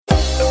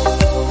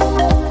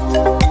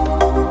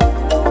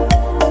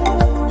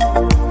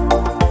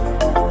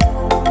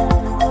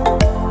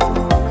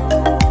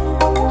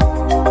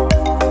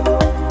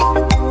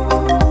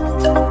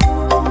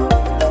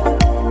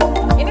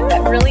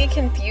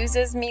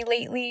me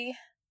lately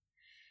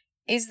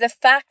is the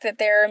fact that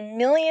there are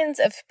millions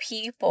of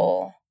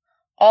people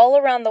all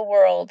around the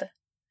world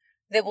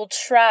that will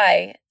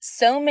try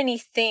so many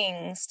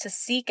things to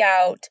seek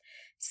out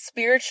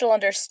spiritual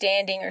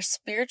understanding or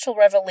spiritual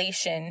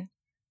revelation,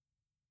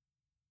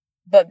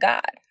 but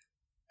God.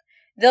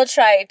 They'll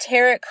try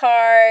tarot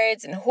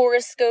cards and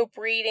horoscope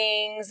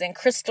readings and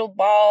crystal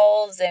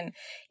balls and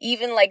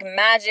even like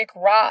magic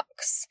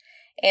rocks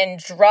and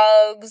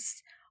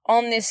drugs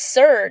on this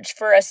search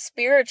for a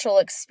spiritual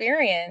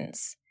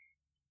experience.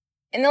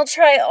 And they'll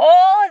try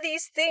all of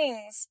these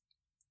things,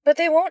 but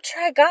they won't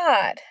try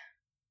God.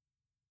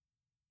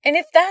 And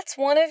if that's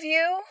one of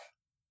you,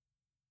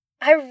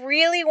 I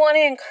really want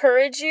to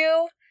encourage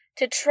you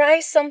to try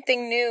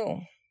something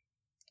new.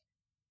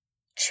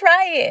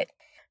 Try it.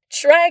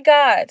 Try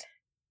God.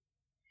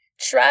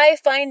 Try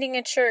finding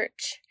a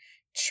church.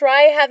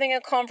 Try having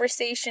a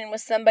conversation with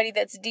somebody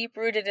that's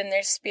deep-rooted in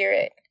their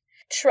spirit.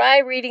 Try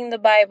reading the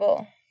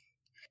Bible.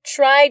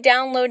 Try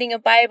downloading a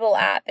Bible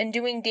app and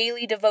doing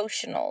daily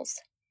devotionals.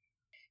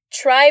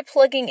 Try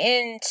plugging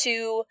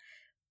into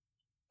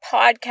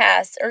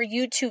podcasts or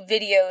YouTube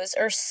videos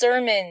or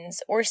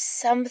sermons or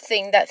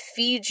something that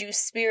feeds you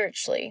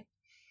spiritually.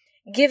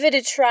 Give it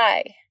a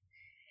try.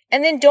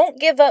 And then don't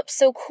give up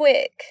so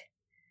quick.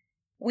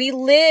 We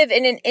live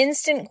in an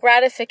instant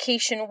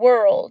gratification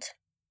world.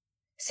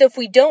 So if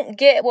we don't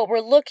get what we're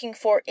looking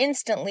for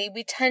instantly,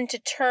 we tend to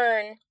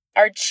turn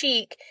our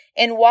cheek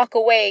and walk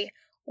away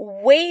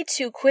way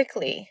too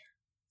quickly.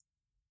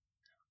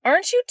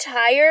 Aren't you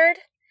tired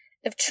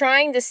of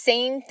trying the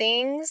same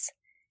things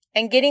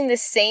and getting the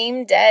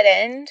same dead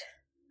end?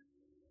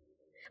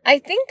 I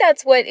think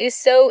that's what is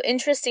so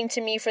interesting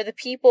to me for the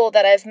people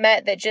that I've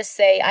met that just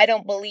say, I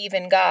don't believe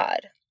in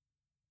God.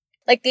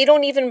 Like they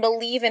don't even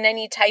believe in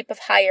any type of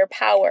higher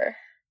power.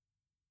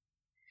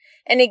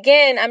 And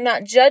again, I'm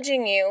not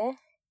judging you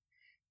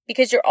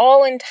because you're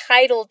all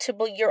entitled to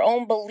your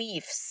own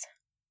beliefs.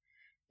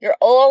 You're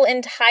all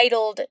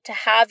entitled to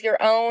have your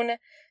own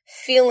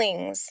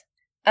feelings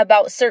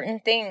about certain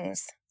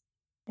things.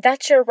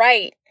 That's your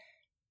right.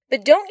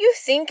 But don't you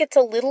think it's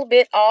a little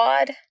bit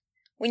odd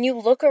when you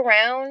look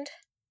around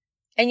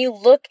and you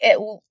look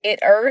at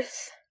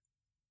Earth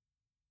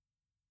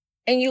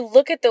and you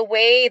look at the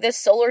way the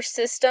solar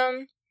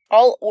system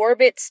all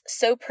orbits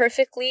so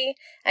perfectly,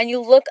 and you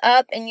look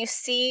up and you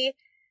see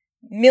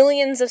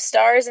millions of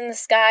stars in the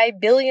sky,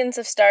 billions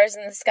of stars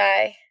in the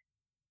sky.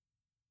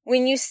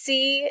 When you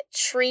see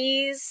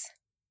trees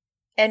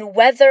and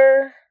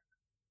weather,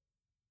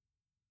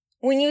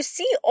 when you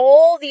see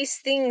all these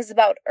things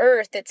about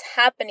Earth that's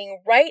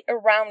happening right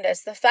around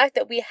us, the fact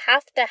that we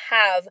have to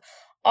have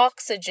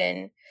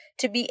oxygen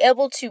to be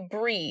able to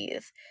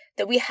breathe,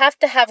 that we have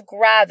to have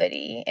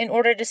gravity in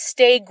order to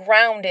stay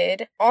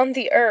grounded on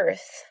the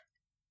earth.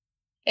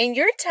 And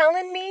you're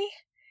telling me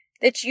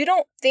that you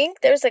don't think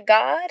there's a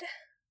God?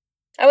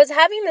 I was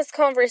having this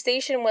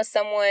conversation with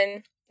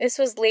someone, this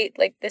was late,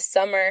 like this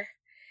summer,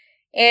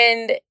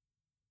 and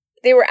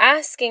they were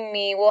asking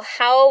me, well,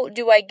 how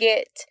do I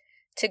get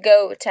to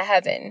go to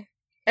heaven?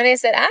 And I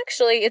said,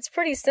 actually, it's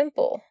pretty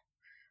simple.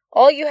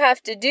 All you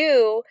have to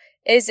do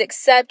is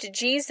accept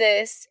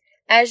Jesus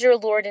as your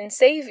Lord and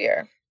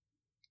Savior.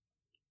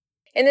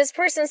 And this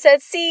person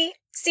said, see,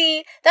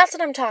 that's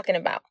what I'm talking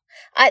about.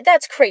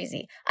 That's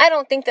crazy. I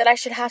don't think that I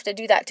should have to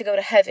do that to go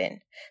to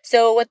heaven.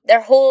 So what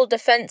their whole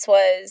defense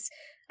was,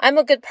 I'm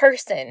a good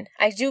person.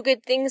 I do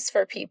good things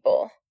for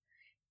people.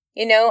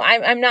 You know,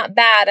 I'm not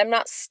bad. I'm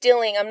not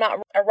stealing. I'm not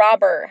a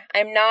robber.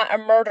 I'm not a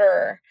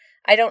murderer.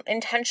 I don't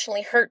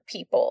intentionally hurt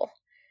people.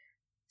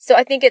 So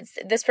I think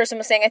this person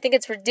was saying, I think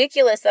it's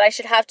ridiculous that I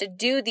should have to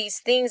do these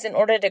things in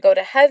order to go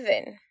to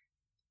heaven.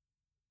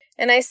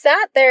 And I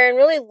sat there and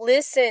really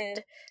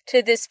listened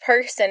to this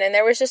person, and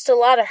there was just a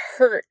lot of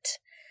hurt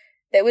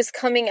that was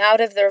coming out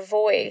of their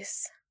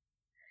voice.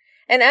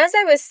 And as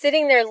I was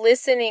sitting there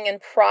listening and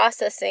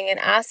processing and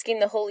asking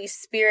the Holy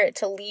Spirit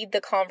to lead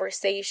the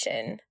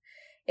conversation,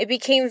 it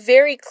became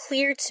very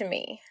clear to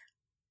me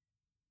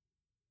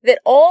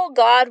that all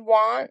God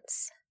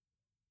wants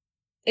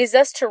is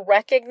us to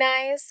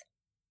recognize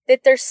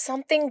that there's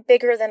something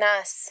bigger than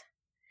us.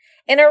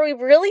 And are we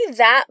really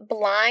that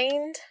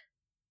blind?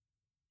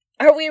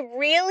 Are we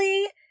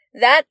really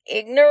that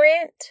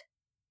ignorant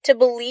to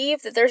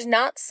believe that there's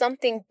not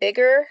something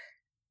bigger?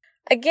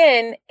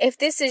 Again, if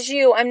this is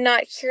you, I'm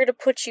not here to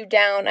put you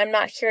down. I'm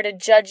not here to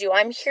judge you.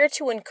 I'm here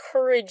to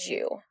encourage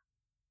you.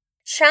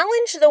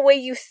 Challenge the way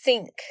you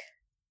think.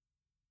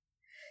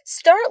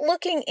 Start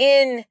looking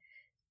in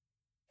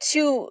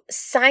to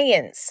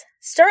science.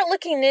 Start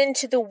looking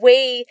into the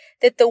way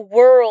that the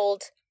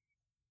world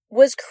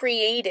was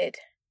created.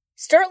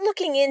 Start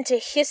looking into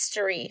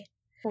history,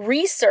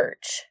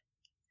 research,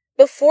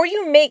 before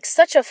you make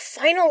such a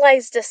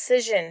finalized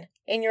decision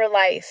in your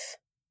life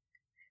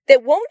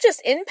that won't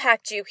just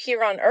impact you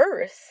here on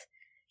earth.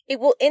 It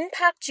will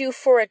impact you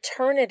for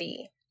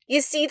eternity. You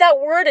see that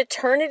word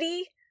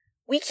eternity?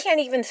 We can't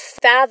even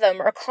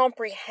fathom or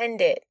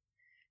comprehend it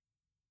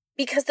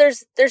because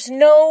there's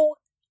no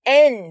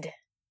end.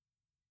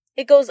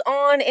 It goes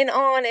on and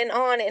on and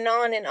on and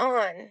on and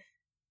on.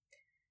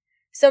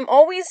 So I'm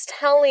always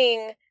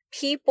telling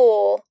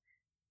people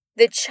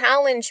that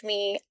challenge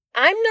me,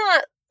 I'm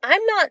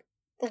not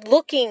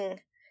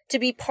looking to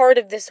be part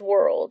of this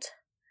world.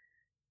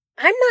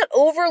 I'm not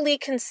overly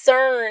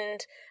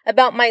concerned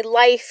about my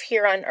life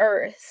here on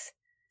earth.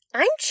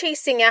 I'm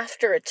chasing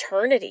after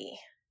eternity,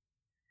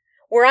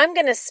 where I'm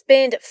going to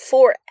spend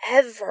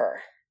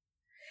forever.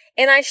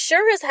 And I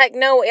sure as heck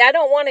know I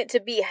don't want it to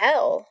be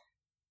hell.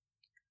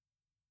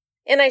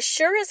 And I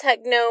sure as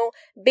heck know,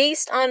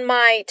 based on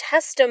my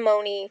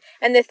testimony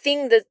and the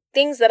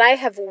things that I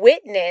have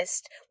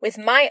witnessed with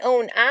my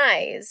own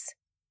eyes,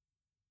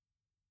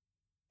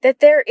 that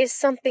there is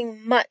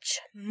something much,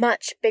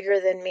 much bigger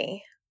than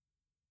me.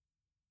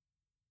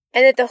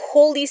 And that the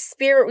Holy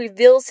Spirit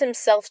reveals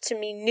himself to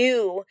me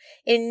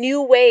in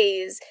new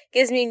ways,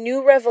 gives me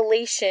new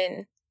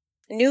revelation,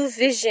 new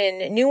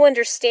vision, new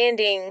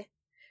understanding,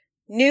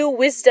 new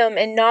wisdom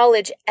and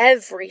knowledge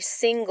every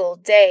single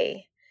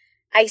day.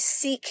 I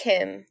seek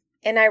him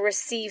and I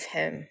receive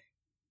him.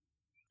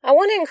 I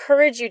want to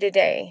encourage you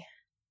today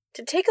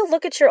to take a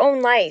look at your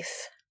own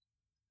life.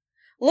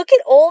 Look at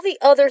all the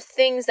other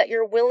things that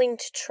you're willing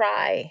to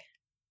try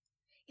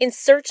in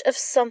search of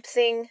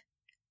something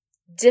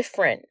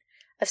different,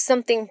 of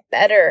something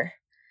better,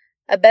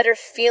 a better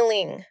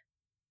feeling,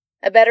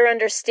 a better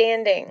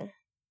understanding.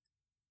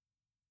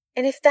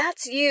 And if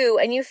that's you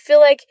and you feel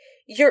like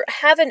you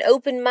have an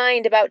open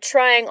mind about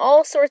trying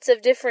all sorts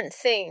of different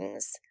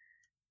things,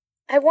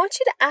 I want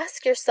you to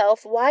ask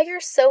yourself why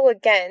you're so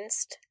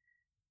against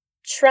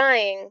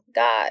trying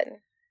God.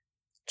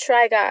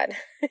 Try God.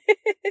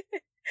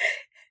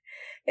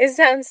 It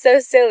sounds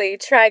so silly,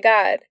 try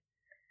God.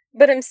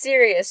 But I'm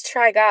serious,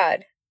 try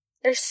God.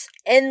 There's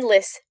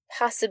endless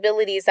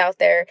possibilities out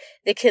there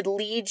that could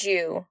lead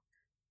you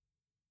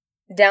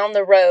down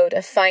the road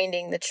of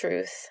finding the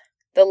truth,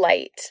 the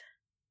light,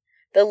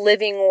 the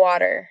living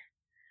water,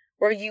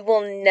 where you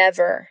will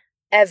never,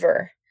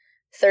 ever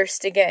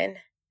thirst again.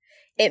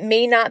 It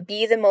may not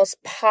be the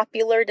most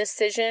popular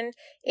decision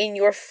in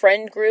your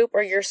friend group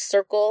or your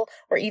circle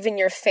or even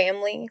your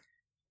family,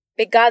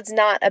 but God's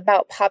not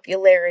about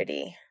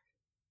popularity.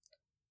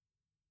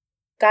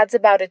 God's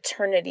about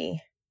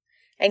eternity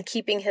and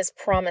keeping his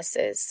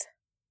promises.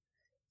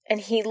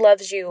 And he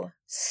loves you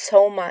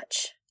so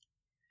much.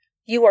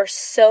 You are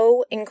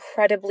so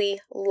incredibly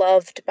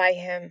loved by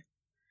him.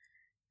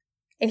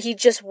 And he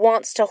just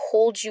wants to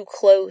hold you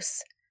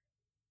close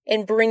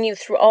and bring you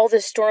through all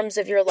the storms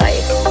of your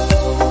life.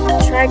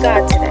 Try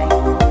God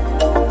today.